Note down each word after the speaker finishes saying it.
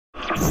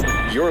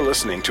You're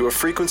listening to a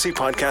Frequency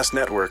Podcast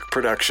Network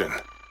production.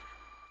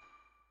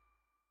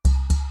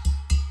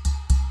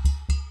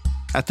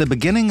 At the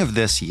beginning of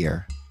this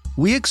year,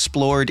 we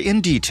explored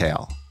in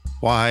detail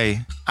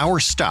why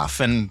our stuff,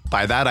 and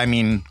by that I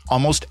mean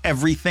almost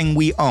everything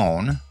we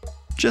own,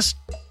 just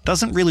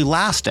doesn't really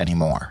last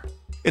anymore.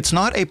 It's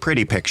not a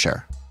pretty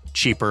picture.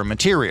 Cheaper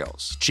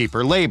materials,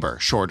 cheaper labor,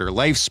 shorter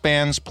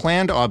lifespans,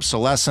 planned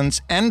obsolescence,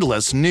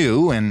 endless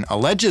new and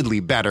allegedly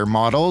better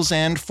models,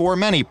 and for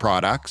many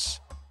products,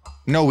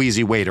 no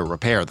easy way to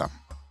repair them.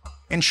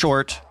 In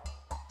short,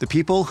 the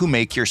people who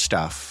make your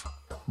stuff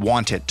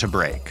want it to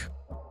break,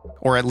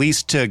 or at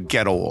least to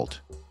get old.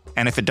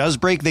 And if it does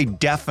break, they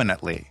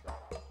definitely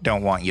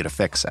don't want you to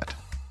fix it.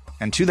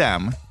 And to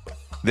them,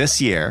 this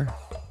year,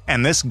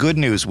 and this Good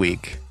News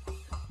Week,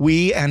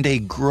 we and a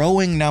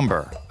growing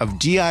number of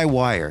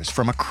DIYers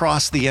from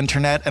across the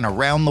internet and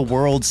around the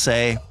world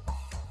say,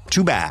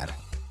 too bad,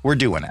 we're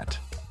doing it.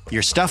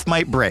 Your stuff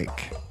might break,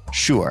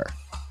 sure,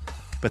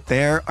 but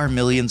there are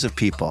millions of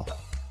people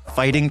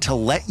fighting to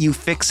let you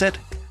fix it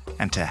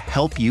and to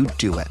help you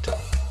do it.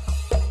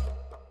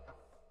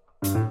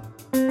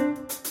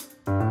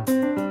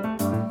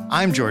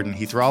 I'm Jordan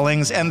Heath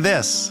Rawlings, and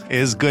this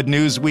is Good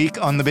News Week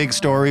on The Big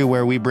Story,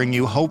 where we bring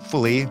you,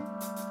 hopefully,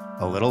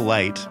 a little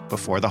light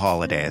before the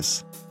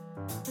holidays.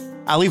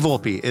 Ali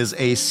Volpe is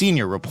a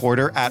senior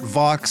reporter at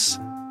Vox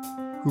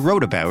who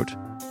wrote about,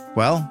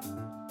 well,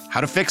 how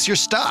to fix your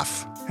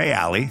stuff. Hey,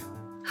 Ali.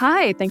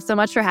 Hi, thanks so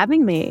much for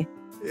having me.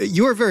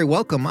 You're very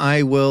welcome.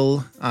 I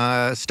will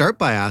start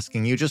by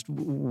asking you just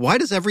why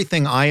does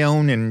everything I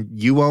own and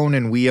you own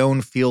and we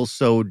own feel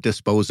so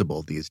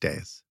disposable these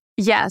days?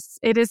 Yes,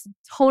 it is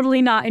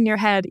totally not in your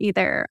head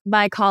either.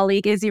 My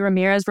colleague Izzy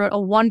Ramirez wrote a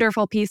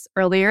wonderful piece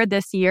earlier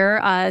this year,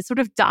 sort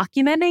of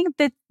documenting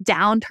the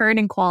downturn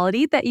in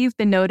quality that you've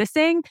been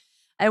noticing.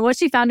 And what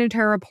she found in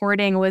her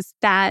reporting was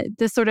that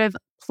this sort of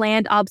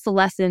planned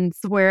obsolescence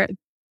where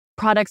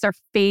products are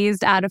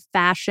phased out of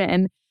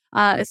fashion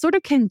sort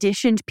of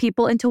conditioned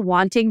people into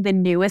wanting the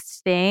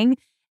newest thing.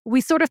 We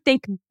sort of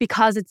think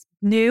because it's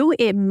new,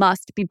 it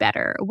must be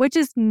better, which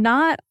is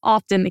not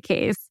often the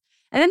case.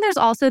 And then there's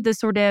also this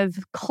sort of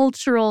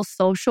cultural,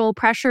 social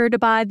pressure to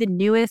buy the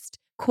newest,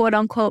 quote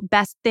unquote,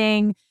 best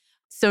thing.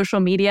 Social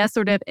media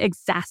sort of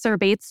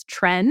exacerbates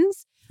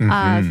trends.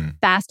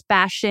 Fast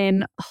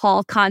fashion,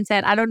 haul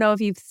content. I don't know if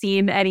you've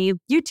seen any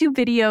YouTube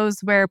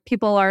videos where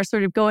people are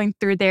sort of going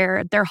through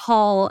their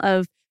haul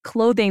of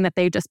clothing that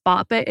they just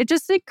bought, but it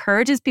just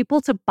encourages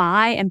people to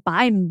buy and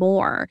buy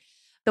more.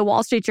 The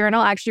Wall Street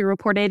Journal actually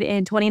reported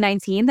in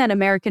 2019 that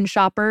American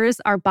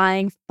shoppers are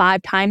buying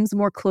 5 times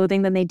more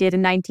clothing than they did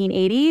in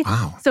 1980.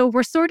 Wow. So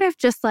we're sort of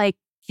just like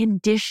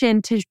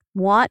conditioned to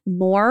want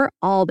more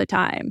all the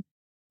time.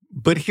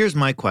 But here's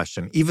my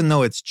question. Even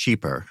though it's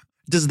cheaper,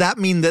 does that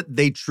mean that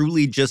they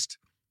truly just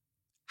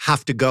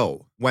have to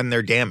go when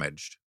they're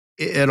damaged?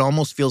 It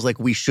almost feels like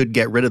we should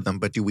get rid of them,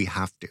 but do we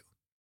have to?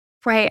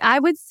 Right. I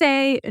would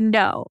say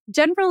no.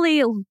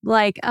 Generally,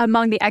 like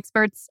among the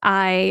experts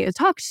I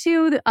talked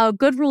to, a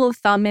good rule of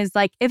thumb is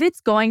like if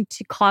it's going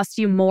to cost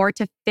you more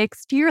to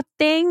fix your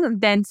thing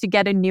than to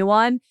get a new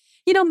one,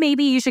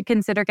 maybe you should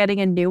consider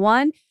getting a new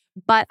one.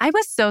 But I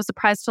was so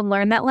surprised to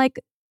learn that like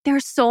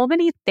there's so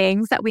many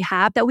things that we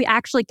have that we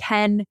actually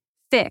can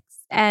fix.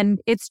 And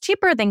it's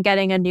cheaper than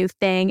getting a new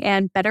thing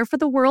and better for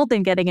the world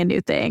than getting a new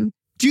thing.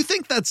 Do you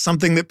think that's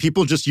something that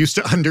people just used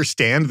to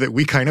understand that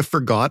we kind of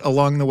forgot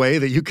along the way,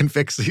 that you can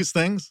fix these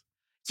things?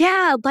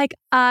 Yeah, like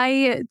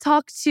I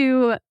talked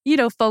to,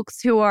 folks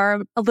who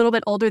are a little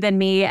bit older than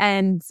me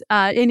and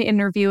in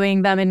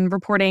interviewing them and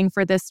reporting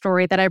for this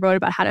story that I wrote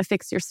about how to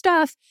fix your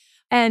stuff.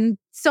 And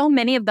so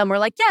many of them were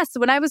like, yes,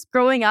 when I was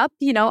growing up,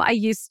 I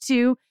used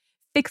to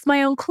fix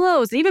my own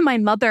clothes. Even my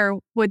mother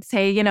would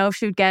say, if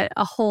she would get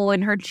a hole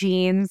in her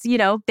jeans,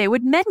 they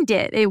would mend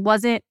it. It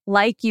wasn't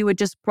like you would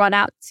just run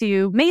out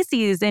to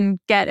Macy's and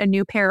get a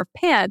new pair of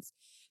pants.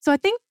 So I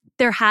think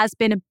there has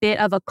been a bit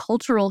of a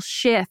cultural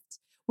shift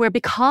where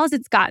because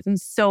it's gotten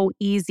so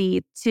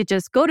easy to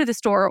just go to the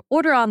store,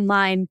 order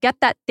online, get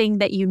that thing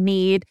that you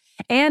need,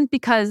 and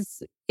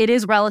because it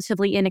is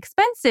relatively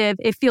inexpensive,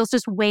 it feels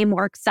just way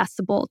more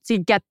accessible to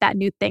get that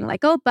new thing.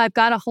 Like, oh, I've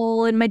got a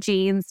hole in my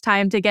jeans,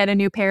 time to get a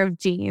new pair of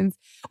jeans,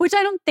 which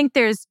I don't think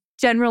there's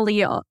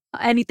generally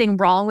anything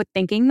wrong with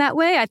thinking that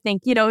way. I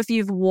think, if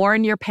you've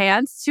worn your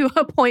pants to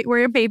a point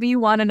where maybe you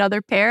want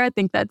another pair, I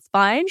think that's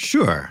fine.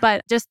 Sure.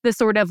 But just the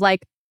sort of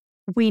like,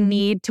 we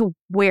need to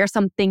wear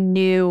something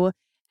new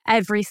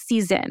every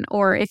season,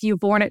 or if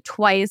you've worn it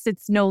twice,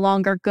 it's no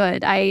longer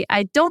good. I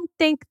don't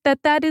think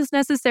that is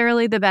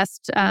necessarily the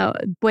best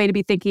way to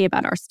be thinking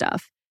about our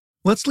stuff.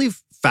 Let's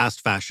leave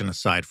fast fashion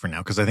aside for now,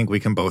 because I think we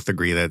can both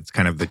agree that it's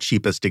kind of the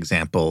cheapest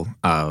example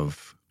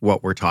of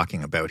what we're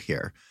talking about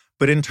here.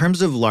 But in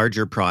terms of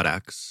larger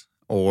products,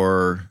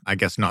 or I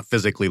guess not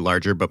physically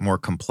larger, but more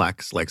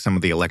complex, like some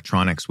of the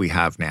electronics we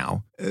have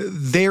now,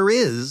 there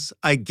is,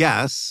 I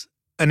guess,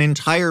 an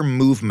entire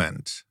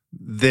movement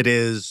that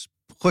is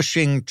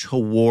pushing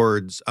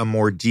towards a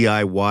more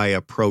DIY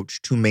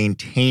approach to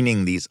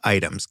maintaining these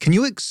items. Can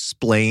you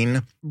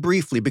explain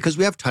briefly, because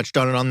we have touched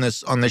on it on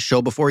this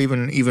show before,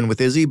 even with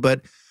Izzy,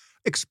 but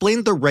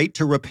explain the right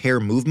to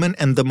repair movement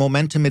and the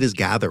momentum it is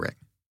gathering.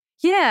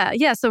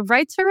 Yeah. So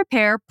right to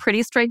repair,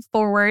 pretty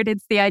straightforward.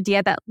 It's the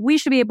idea that we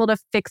should be able to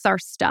fix our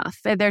stuff.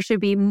 There should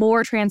be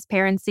more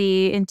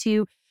transparency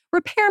into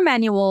repair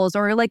manuals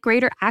or like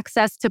greater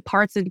access to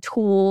parts and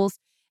tools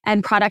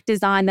and product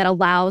design that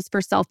allows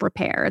for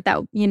self-repair.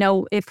 That,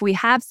 if we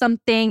have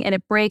something and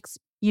it breaks,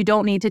 you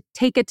don't need to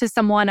take it to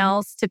someone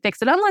else to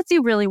fix it unless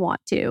you really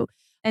want to.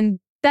 And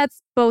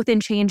that's both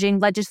in changing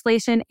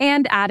legislation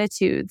and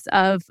attitudes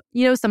of,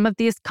 some of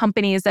these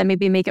companies that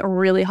maybe make it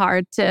really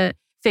hard to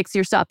fix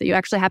your stuff, that you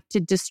actually have to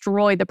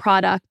destroy the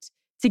product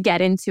to get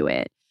into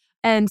it.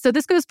 And so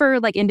this goes for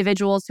like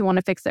individuals who want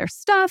to fix their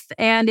stuff.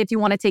 And if you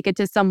want to take it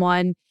to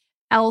someone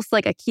else,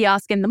 like a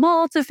kiosk in the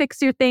mall to fix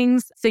your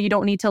things, so you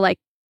don't need to like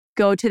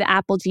go to the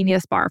Apple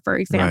Genius Bar, for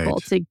example,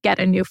 right, to get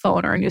a new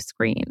phone or a new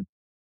screen.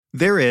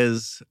 There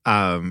is,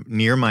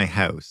 near my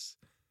house,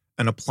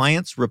 an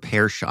appliance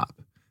repair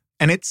shop.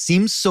 And it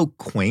seems so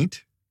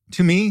quaint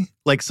to me,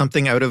 like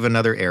something out of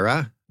another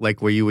era,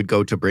 like where you would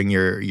go to bring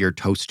your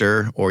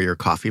toaster or your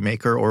coffee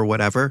maker or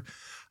whatever.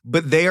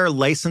 But they are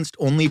licensed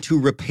only to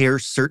repair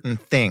certain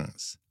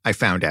things, I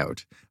found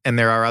out. And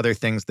there are other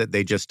things that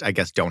they just, I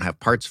guess, don't have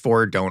parts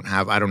for,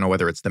 I don't know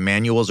whether it's the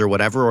manuals or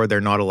whatever, or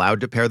they're not allowed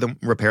to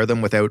repair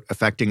them without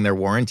affecting their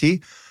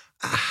warranty.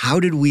 How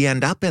did we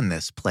end up in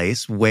this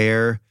place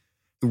where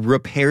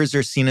repairs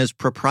are seen as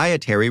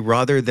proprietary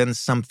rather than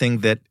something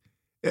that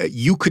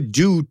you could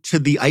do to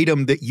the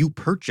item that you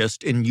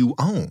purchased and you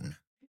own?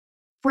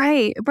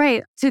 Right.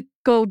 To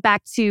go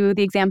back to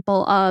the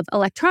example of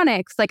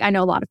electronics, like I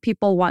know a lot of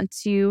people want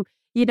to,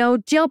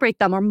 jailbreak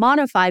them or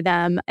modify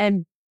them.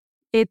 And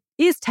it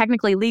is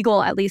technically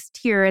legal, at least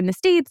here in the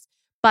States.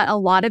 But a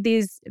lot of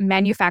these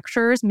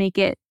manufacturers make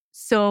it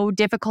so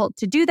difficult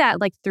to do that,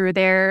 like through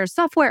their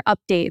software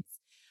updates.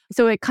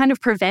 So it kind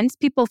of prevents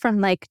people from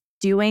like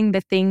doing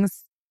the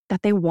things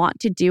that they want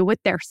to do with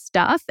their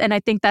stuff. And I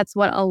think that's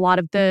what a lot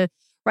of the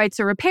right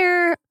to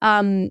repair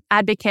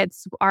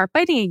advocates are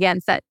fighting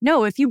against, that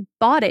no, if you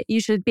bought it,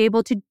 you should be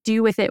able to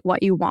do with it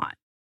what you want.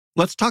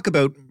 Let's talk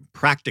about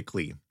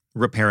practically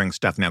repairing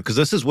stuff now, because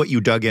this is what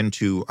you dug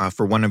into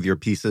for one of your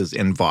pieces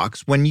in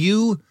Vox. When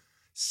you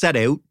set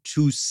out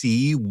to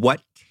see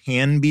what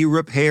can be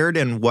repaired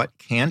and what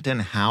can't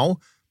and how,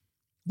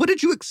 what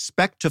did you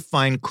expect to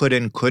find could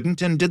and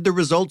couldn't, and did the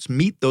results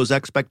meet those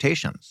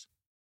expectations?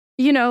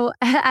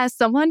 As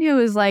someone who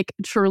is like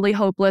truly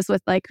hopeless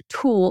with like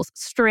tools,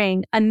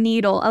 string, a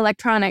needle,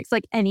 electronics,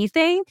 like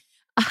anything,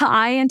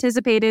 I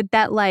anticipated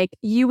that like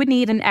you would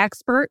need an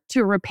expert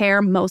to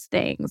repair most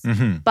things.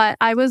 Mm-hmm. But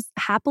I was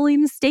happily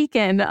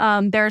mistaken.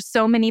 There are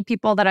so many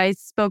people that I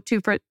spoke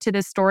to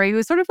this story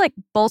who sort of like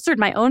bolstered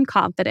my own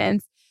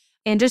confidence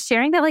in just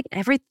sharing that like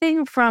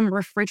everything from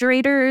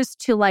refrigerators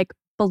to like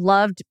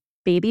beloved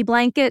baby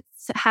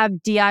blankets have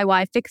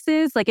DIY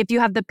fixes. Like if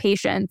you have the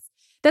patience,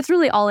 that's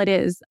really all it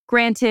is.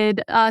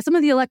 Granted, some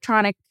of the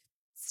electronic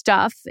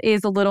stuff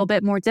is a little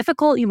bit more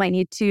difficult. You might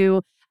need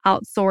to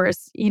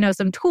outsource,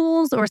 some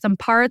tools or some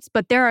parts,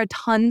 but there are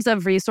tons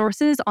of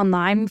resources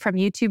online, from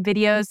YouTube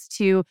videos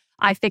to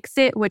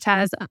iFixit, which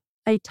has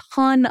a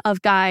ton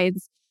of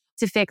guides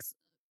to fix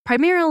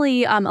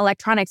primarily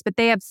electronics, but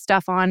they have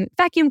stuff on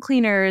vacuum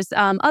cleaners,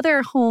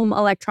 other home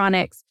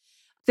electronics.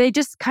 They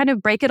just kind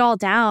of break it all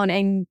down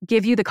and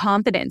give you the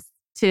confidence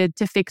to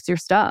fix your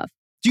stuff.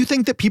 Do you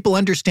think that people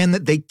understand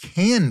that they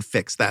can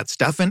fix that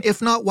stuff? And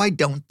if not, why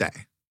don't they?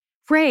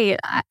 Right.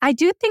 I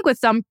do think with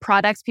some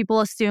products, people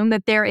assume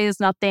that there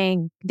is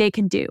nothing they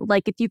can do.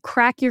 Like if you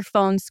crack your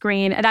phone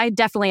screen, and I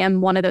definitely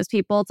am one of those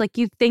people, it's like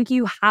you think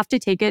you have to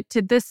take it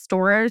to the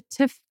store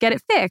to get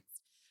it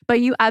fixed. But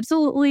you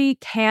absolutely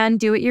can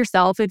do it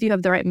yourself if you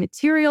have the right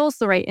materials,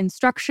 the right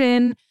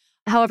instruction.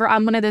 However,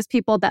 I'm one of those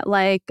people that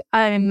like,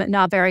 I'm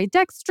not very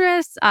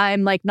dexterous.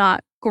 I'm like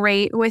not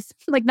great with,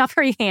 like not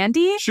very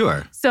handy.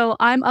 Sure. So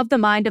I'm of the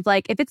mind of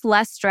like, if it's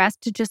less stress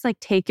to just like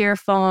take your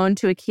phone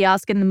to a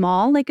kiosk in the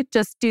mall, like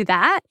just do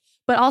that.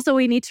 But also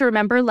we need to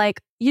remember,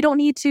 like, you don't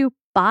need to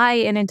buy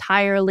an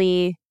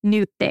entirely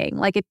new thing.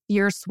 Like if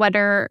your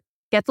sweater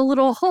gets a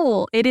little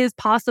hole, it is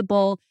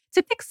possible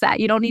to fix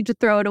that. You don't need to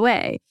throw it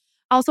away.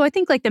 Also, I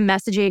think like the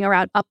messaging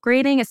around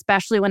upgrading,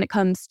 especially when it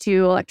comes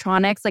to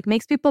electronics, like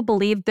makes people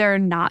believe they're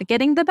not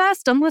getting the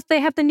best unless they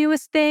have the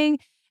newest thing.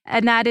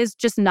 And that is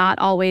just not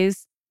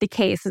always the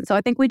case. And so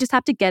I think we just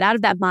have to get out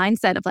of that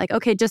mindset of like,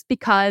 okay, just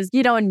because,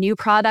 a new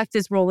product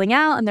is rolling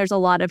out and there's a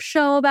lot of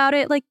show about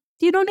it, like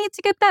you don't need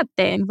to get that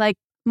thing. Like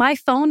my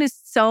phone is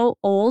so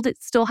old,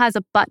 it still has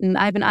a button.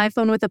 I have an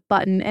iPhone with a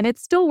button and it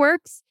still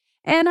works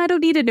and I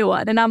don't need a new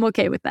one and I'm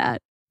okay with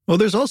that. Well,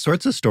 there's all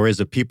sorts of stories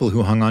of people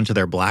who hung on to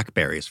their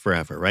BlackBerries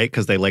forever, right?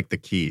 Because they like the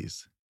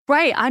keys.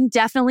 Right. I'm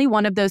definitely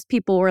one of those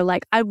people where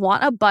like, I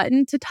want a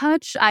button to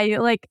touch. I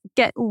like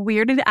get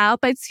weirded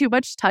out by too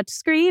much touch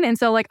screen. And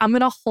so like, I'm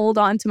going to hold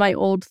on to my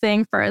old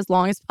thing for as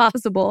long as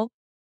possible.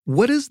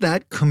 What is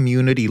that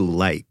community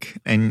like?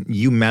 And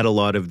you met a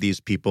lot of these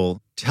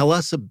people. Tell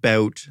us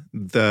about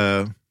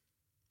the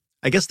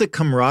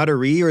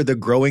camaraderie or the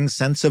growing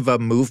sense of a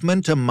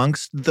movement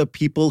amongst the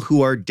people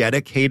who are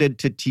dedicated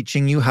to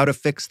teaching you how to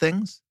fix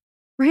things.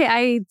 Right.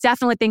 I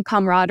definitely think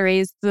camaraderie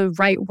is the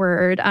right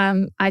word.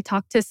 I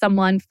talked to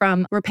someone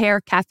from Repair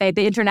Cafe,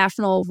 the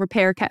International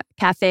Repair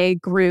Cafe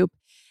group.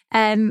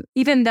 And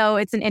even though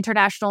it's an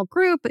international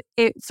group,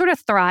 it sort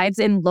of thrives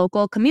in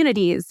local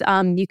communities.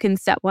 You can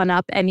set one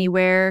up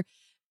anywhere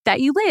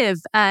that you live.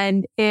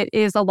 And it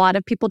is a lot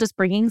of people just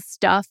bringing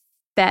stuff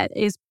that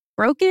is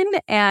broken,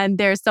 and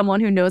there's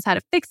someone who knows how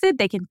to fix it.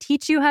 They can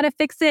teach you how to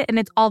fix it. And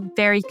it's all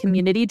very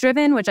community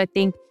driven, which I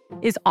think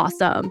is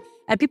awesome.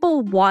 And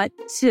people want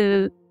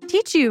to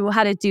teach you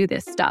how to do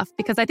this stuff,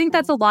 because I think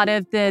that's a lot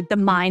of the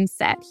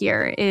mindset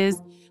here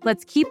is,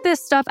 let's keep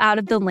this stuff out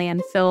of the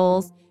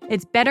landfills.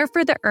 It's better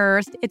for the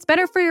earth. It's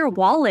better for your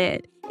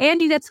wallet.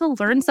 And you get to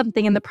learn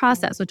something in the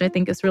process, which I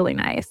think is really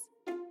nice.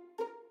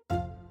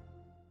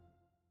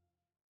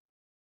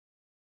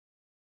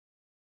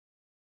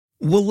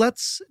 Well,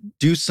 let's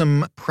do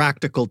some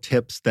practical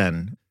tips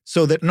then.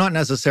 So that not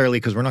necessarily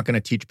because we're not going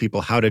to teach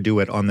people how to do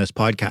it on this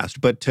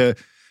podcast, but to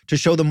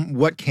show them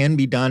what can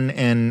be done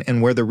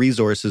and where the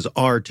resources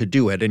are to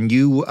do it. And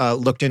you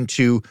looked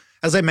into,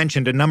 as I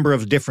mentioned, a number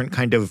of different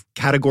kind of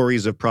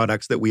categories of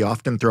products that we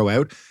often throw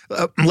out.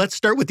 Let's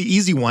start with the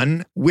easy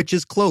one, which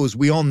is clothes.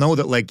 We all know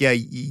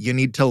that, you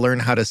need to learn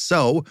how to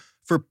sew.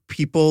 For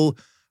people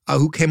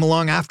who came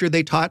along after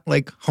they taught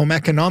home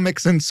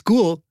economics in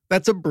school,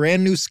 that's a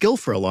brand new skill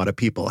for a lot of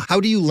people. How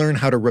do you learn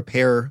how to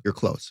repair your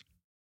clothes?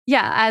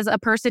 Yeah, as a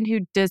person who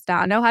does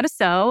not know how to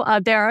sew,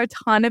 there are a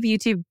ton of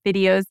YouTube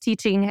videos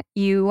teaching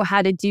you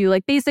how to do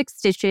basic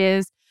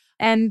stitches.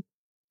 And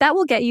that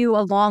will get you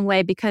a long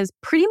way, because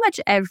pretty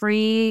much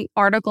every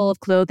article of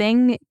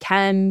clothing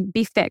can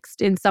be fixed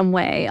in some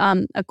way.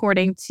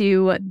 According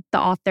to the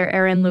author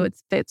Erin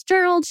Lewis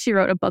Fitzgerald, she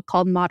wrote a book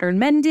called Modern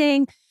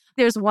Mending.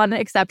 There's one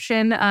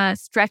exception,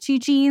 stretchy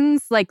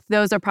jeans,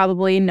 those are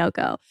probably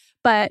no-go.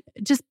 But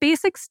just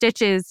basic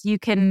stitches, you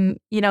can,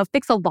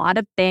 fix a lot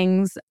of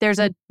things. There's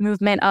a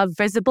movement of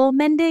visible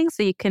mending.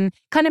 So you can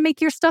kind of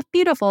make your stuff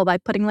beautiful by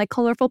putting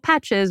colorful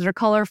patches or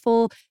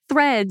colorful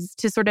threads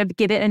to sort of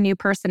give it a new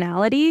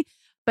personality.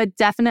 But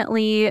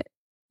definitely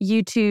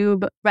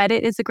YouTube,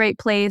 Reddit is a great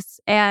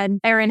place. And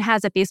Erin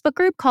has a Facebook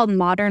group called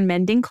Modern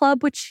Mending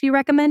Club, which she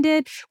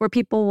recommended, where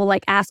people will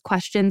ask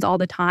questions all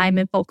the time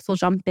and folks will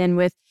jump in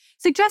with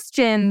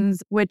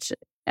suggestions, which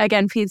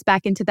again feeds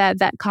back into that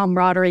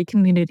camaraderie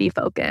community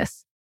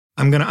focus.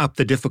 I'm going to up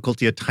the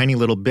difficulty a tiny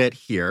little bit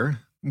here.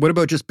 What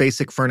about just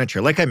basic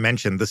furniture? Like I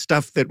mentioned, the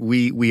stuff that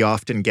we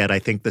often get, I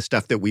think the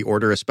stuff that we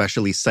order,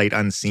 especially sight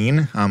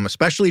unseen,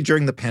 especially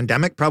during the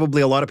pandemic,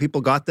 probably a lot of people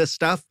got this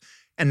stuff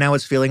and now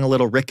it's feeling a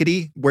little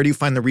rickety. Where do you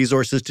find the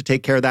resources to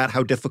take care of that?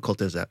 How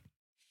difficult is it?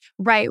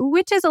 Right,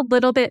 which is a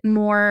little bit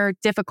more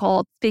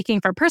difficult.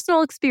 Speaking from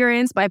personal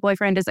experience, my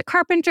boyfriend is a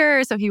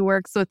carpenter, so he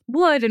works with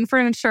wood and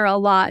furniture a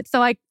lot.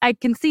 So I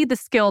can see the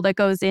skill that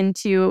goes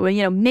into,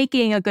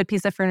 making a good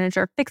piece of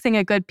furniture, fixing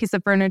a good piece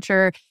of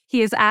furniture.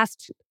 He is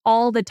asked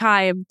all the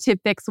time to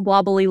fix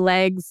wobbly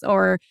legs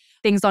or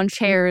things on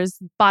chairs,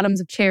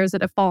 bottoms of chairs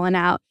that have fallen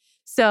out.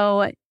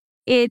 So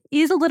it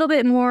is a little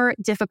bit more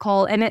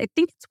difficult. And I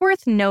think it's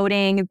worth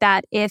noting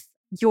that if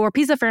your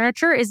piece of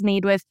furniture is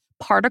made with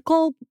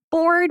particle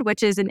board,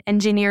 which is an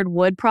engineered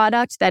wood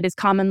product that is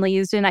commonly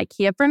used in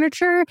IKEA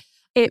furniture,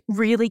 it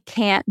really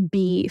can't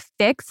be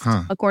fixed,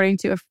 according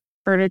to a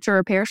furniture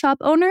repair shop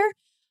owner.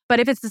 But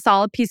if it's a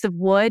solid piece of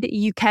wood,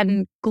 you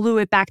can glue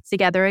it back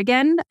together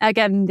again.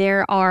 Again,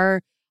 there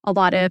are a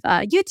lot of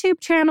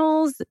YouTube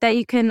channels that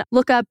you can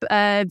look up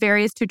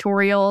various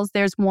tutorials.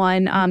 There's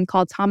one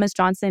called Thomas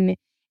Johnson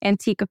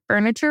Antique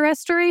Furniture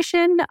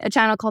Restoration, a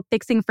channel called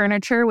Fixing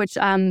Furniture, which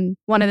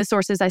one of the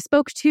sources I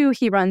spoke to,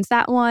 he runs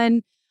that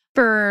one.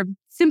 For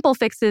simple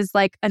fixes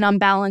like an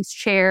unbalanced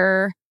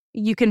chair,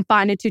 you can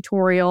find a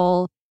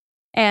tutorial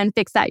and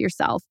fix that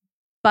yourself.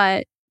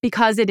 But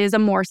because it is a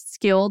more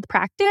skilled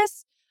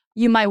practice,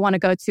 you might want to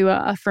go to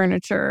a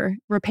furniture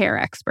repair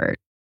expert.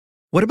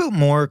 What about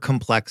more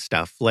complex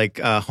stuff like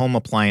home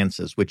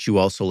appliances, which you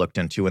also looked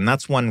into? And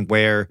that's one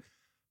where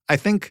I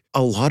think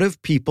a lot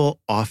of people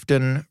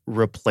often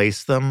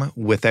replace them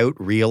without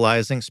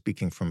realizing,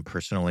 speaking from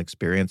personal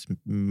experience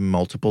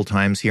multiple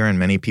times here and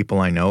many people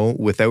I know,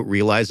 without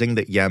realizing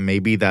that,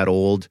 maybe that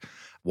old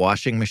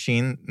washing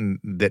machine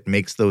that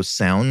makes those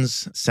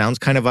sounds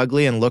kind of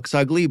ugly and looks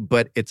ugly,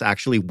 but it's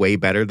actually way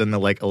better than the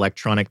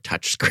electronic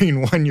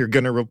touchscreen one you're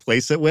going to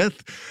replace it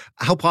with.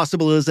 How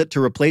possible is it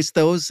to replace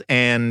those?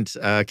 And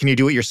can you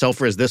do it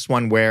yourself, or is this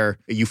one where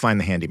you find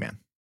the handyman?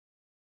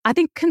 I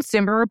think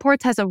Consumer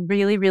Reports has a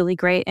really, really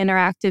great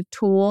interactive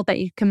tool that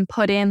you can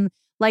put in,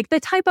 the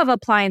type of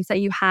appliance that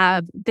you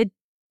have, the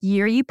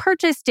year you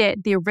purchased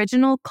it, the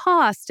original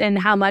cost, and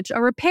how much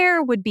a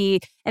repair would be.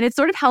 And it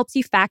sort of helps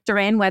you factor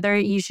in whether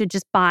you should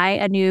just buy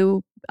a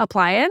new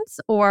appliance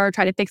or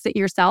try to fix it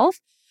yourself.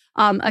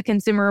 A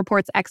Consumer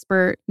Reports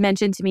expert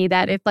mentioned to me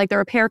that if like the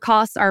repair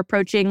costs are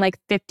approaching like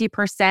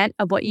 50%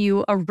 of what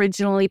you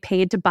originally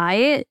paid to buy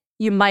it,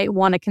 you might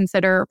want to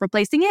consider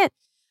replacing it.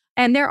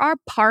 And there are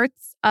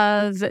parts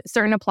of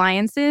certain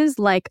appliances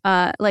like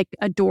a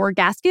door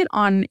gasket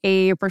on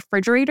a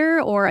refrigerator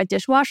or a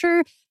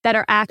dishwasher that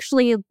are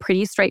actually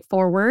pretty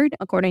straightforward,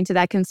 according to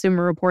that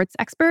Consumer Reports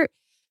expert.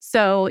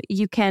 So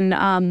you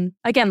can,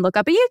 again, look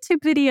up a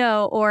YouTube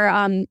video or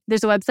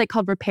there's a website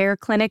called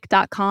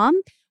repairclinic.com,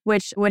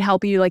 which would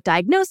help you like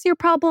diagnose your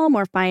problem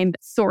or find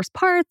source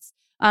parts.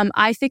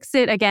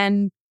 iFixit,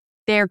 again,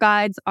 their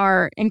guides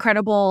are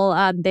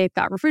incredible. They've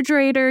got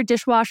refrigerator,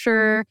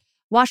 dishwasher,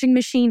 washing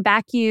machine,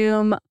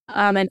 vacuum,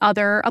 and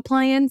other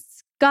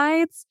appliance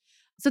guides.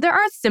 So there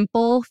are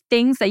simple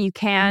things that you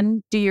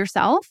can do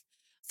yourself.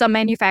 Some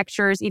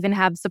manufacturers even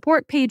have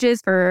support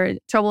pages for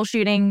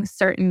troubleshooting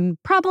certain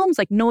problems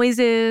like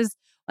noises,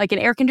 like an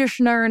air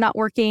conditioner not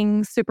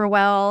working super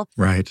well.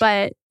 Right.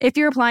 But if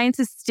your appliance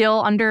is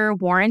still under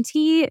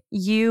warranty,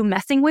 you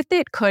messing with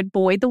it could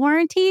void the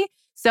warranty.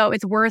 So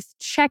it's worth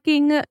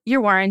checking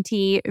your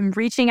warranty and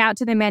reaching out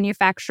to the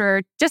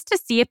manufacturer just to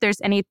see if there's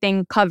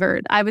anything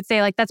covered. I would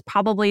say like that's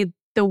probably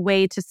the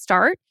way to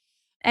start.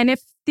 And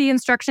if the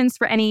instructions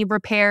for any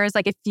repairs,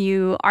 like if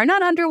you are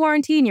not under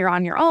warranty and you're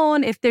on your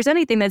own, if there's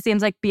anything that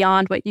seems like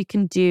beyond what you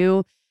can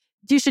do,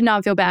 you should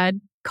not feel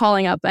bad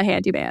calling up a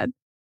handyman.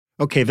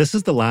 Okay, this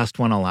is the last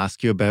one I'll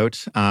ask you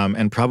about,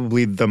 and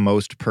probably the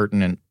most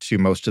pertinent to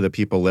most of the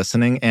people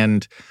listening.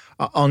 And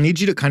I'll need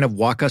you to kind of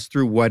walk us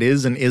through what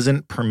is and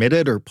isn't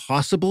permitted or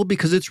possible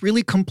because it's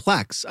really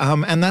complex.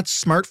 And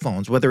that's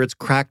smartphones, whether it's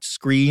cracked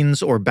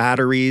screens or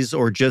batteries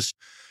or just,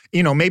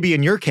 maybe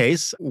in your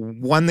case,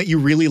 one that you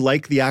really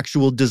like the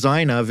actual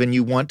design of and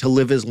you want to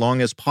live as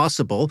long as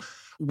possible.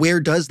 Where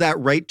does that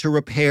right to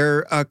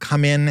repair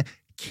come in?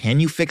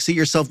 Can you fix it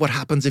yourself? What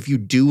happens if you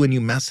do and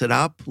you mess it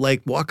up?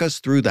 Like, walk us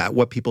through that,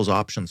 what people's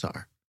options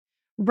are.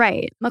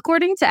 Right.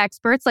 According to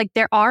experts, like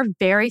there are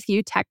very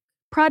few tech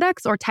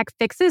products or tech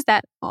fixes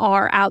that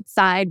are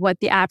outside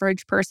what the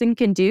average person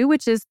can do,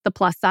 which is the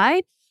plus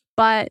side.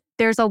 But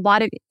there's a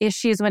lot of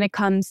issues when it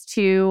comes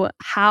to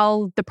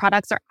how the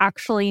products are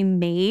actually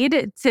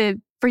made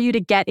for you to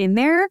get in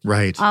there.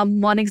 Right.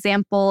 One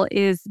example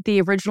is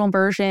the original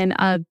version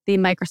of the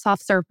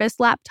Microsoft Surface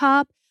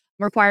laptop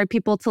required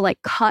people to like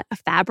cut a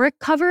fabric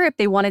cover if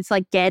they wanted to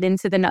like get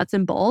into the nuts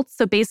and bolts.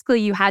 So basically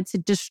you had to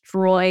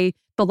destroy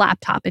the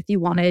laptop if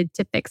you wanted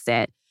to fix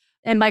it.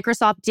 And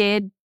Microsoft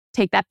did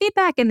take that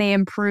feedback and they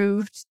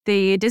improved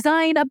the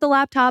design of the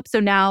laptop. So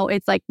now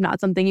it's like not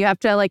something you have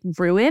to like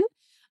ruin.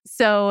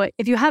 So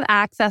if you have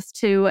access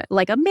to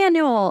like a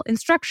manual,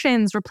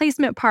 instructions,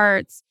 replacement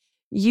parts,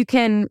 you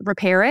can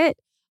repair it.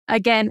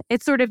 Again,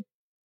 it sort of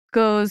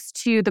goes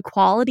to the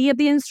quality of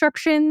the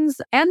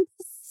instructions and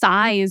the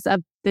size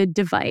of the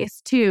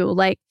device too.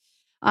 Like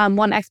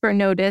one expert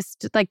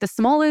noticed, like the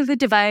smaller the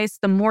device,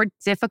 the more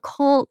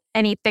difficult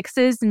any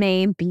fixes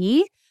may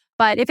be.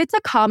 But if it's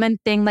a common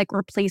thing like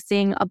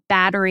replacing a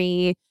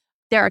battery,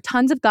 there are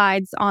tons of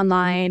guides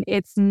online.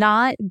 It's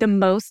not the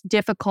most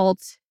difficult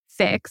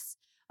fix.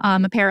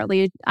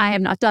 Apparently, I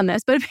have not done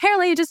this, but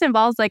apparently it just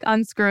involves like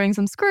unscrewing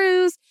some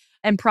screws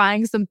and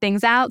prying some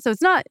things out. So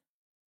it's not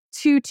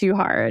too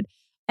hard.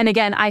 And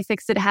again,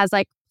 iFixit has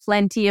like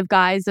plenty of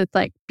guides with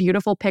like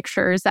beautiful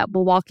pictures that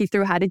will walk you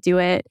through how to do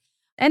it.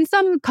 And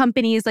some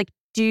companies like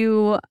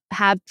do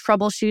have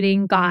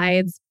troubleshooting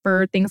guides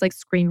for things like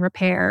screen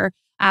repair.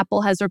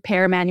 Apple has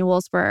repair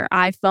manuals for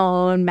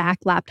iPhone, Mac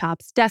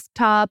laptops,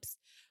 desktops.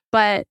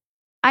 But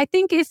I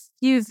think if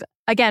you've,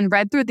 again,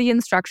 read through the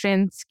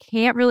instructions,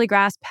 can't really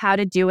grasp how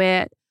to do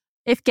it,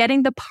 if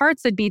getting the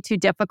parts would be too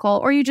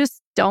difficult or you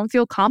just don't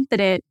feel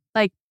confident,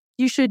 like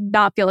you should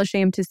not feel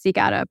ashamed to seek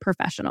out a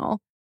professional.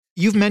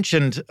 You've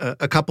mentioned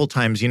a couple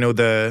times,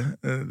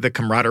 the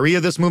camaraderie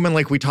of this movement,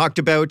 like we talked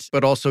about,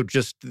 but also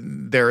just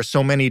there are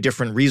so many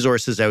different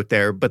resources out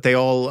there, but they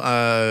all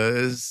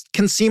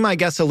can seem, I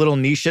guess, a little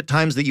niche at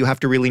times that you have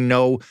to really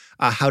know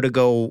how to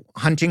go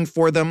hunting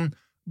for them.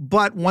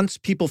 But once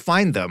people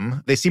find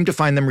them, they seem to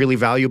find them really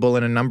valuable.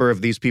 And a number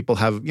of these people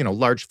have,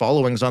 large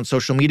followings on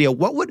social media.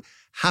 What would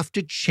have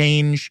to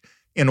change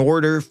in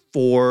order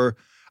for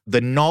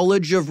the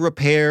knowledge of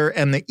repair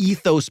and the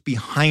ethos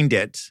behind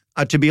it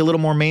to be a little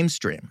more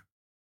mainstream?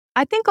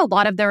 I think a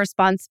lot of the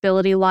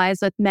responsibility lies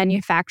with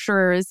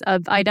manufacturers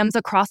of items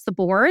across the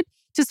board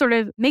to sort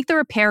of make the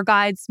repair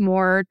guides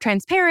more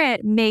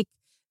transparent, make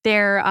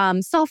their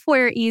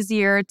software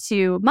easier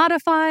to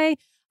modify.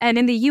 And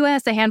in the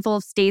US, a handful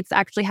of states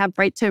actually have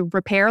right to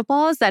repair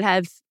laws that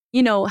have,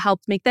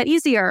 helped make that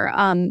easier.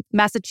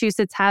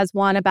 Massachusetts has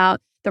one about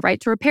the right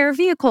to repair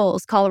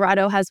vehicles.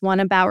 Colorado has one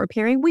about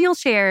repairing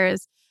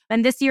wheelchairs.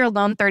 And this year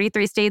alone,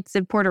 33 states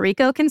and Puerto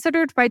Rico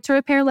considered right to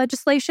repair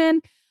legislation.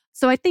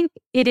 So I think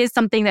it is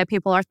something that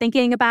people are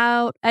thinking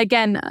about.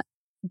 Again,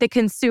 the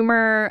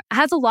consumer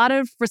has a lot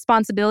of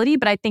responsibility,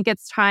 but I think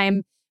it's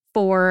time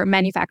for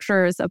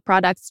manufacturers of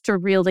products to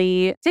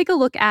really take a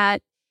look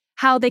at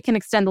how they can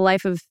extend the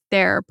life of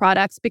their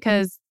products,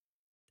 because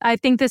I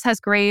think this has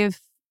grave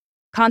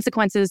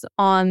consequences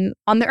on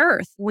the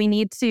earth. We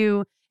need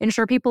to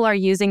ensure people are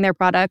using their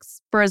products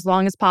for as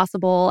long as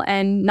possible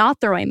and not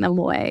throwing them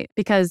away,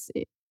 because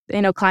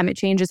climate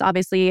change is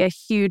obviously a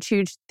huge,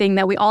 huge thing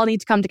that we all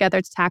need to come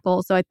together to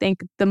tackle. So I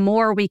think the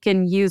more we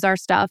can use our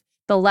stuff,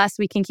 the less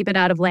we can keep it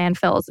out of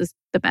landfills is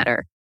the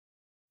better.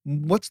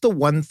 What's the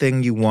one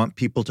thing you want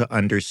people to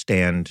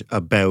understand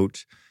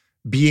about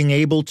being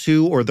able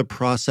to, or the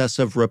process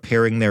of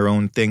repairing their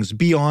own things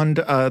beyond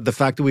the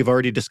fact that we've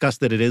already discussed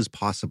that it is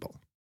possible?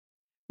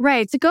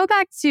 Right. To go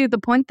back to the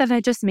point that I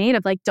just made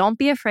of don't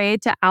be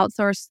afraid to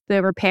outsource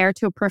the repair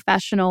to a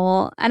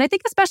professional. And I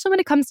think especially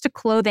when it comes to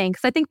clothing,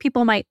 because I think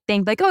people might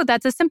think oh,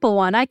 that's a simple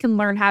one. I can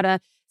learn how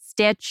to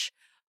stitch.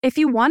 If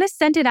you want to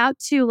send it out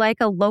to a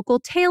local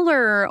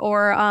tailor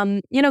or,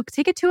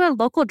 take it to a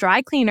local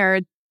dry cleaner,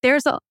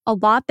 there's a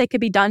lot that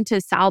could be done to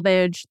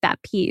salvage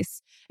that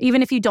piece.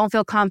 Even if you don't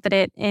feel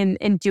confident in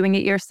doing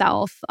it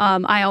yourself.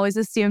 I always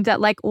assumed that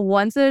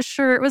once a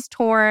shirt was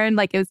torn,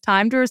 it was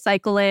time to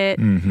recycle it.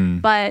 Mm-hmm.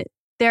 But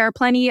there are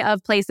plenty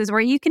of places where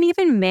you can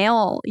even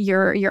mail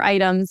your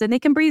items and they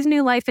can breathe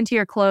new life into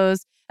your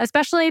clothes,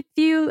 especially if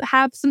you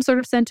have some sort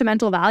of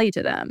sentimental value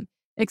to them,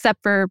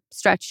 except for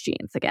stretch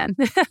jeans again.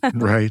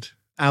 Right.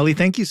 Ali,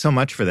 thank you so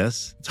much for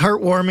this. It's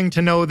heartwarming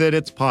to know that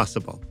it's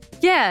possible.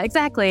 Yeah,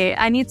 exactly.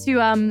 I need to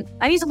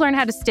learn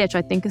how to stitch,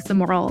 I think, is the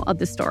moral of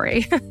the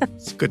story.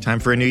 It's a good time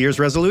for a New Year's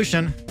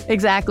resolution.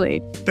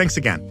 Exactly. Thanks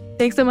again.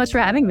 Thanks so much for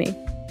having me.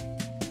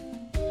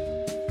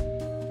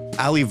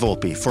 Ali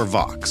Volpe for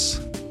Vox.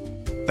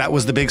 That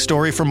was the big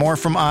story. For more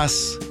from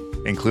us,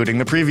 including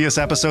the previous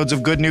episodes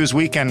of Good News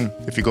Week, and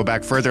if you go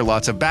back further,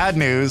 lots of bad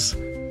news,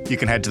 you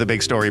can head to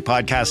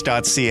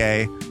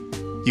thebigstorypodcast.ca.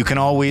 You can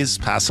always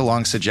pass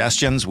along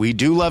suggestions. We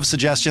do love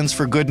suggestions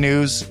for good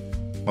news.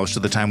 Most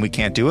of the time we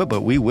can't do it,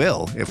 but we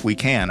will if we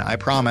can, I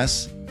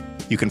promise.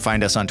 You can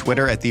find us on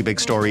Twitter at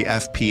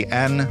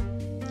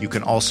TheBigStoryFPN. You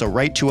can also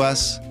write to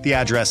us. The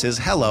address is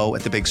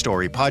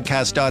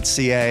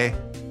hello@thebigstorypodcast.ca.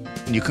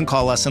 And you can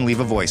call us and leave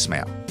a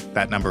voicemail.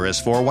 That number is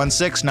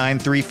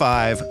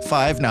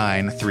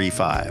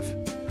 416-935-5935.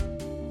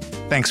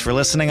 Thanks for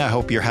listening. I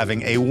hope you're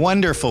having a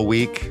wonderful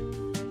week.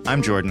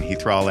 I'm Jordan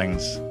Heath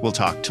Rawlings. We'll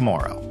talk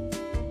tomorrow.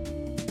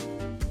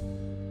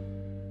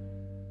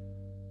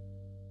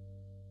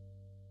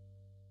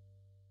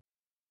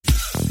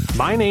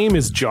 My name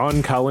is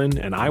John Cullen,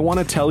 and I want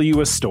to tell you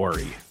a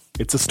story.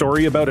 It's a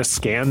story about a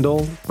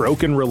scandal,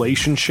 broken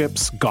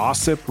relationships,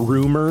 gossip,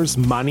 rumors,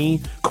 money,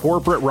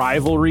 corporate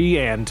rivalry,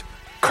 and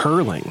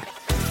curling.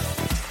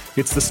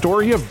 It's the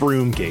story of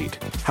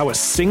Broomgate, how a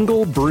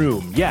single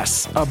broom,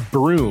 yes, a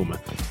broom,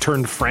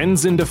 turned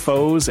friends into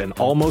foes and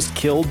almost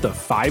killed the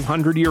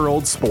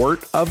 500-year-old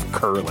sport of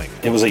curling.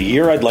 It was a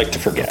year I'd like to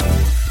forget.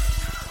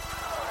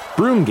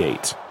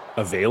 Broomgate,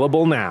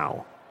 available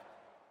now.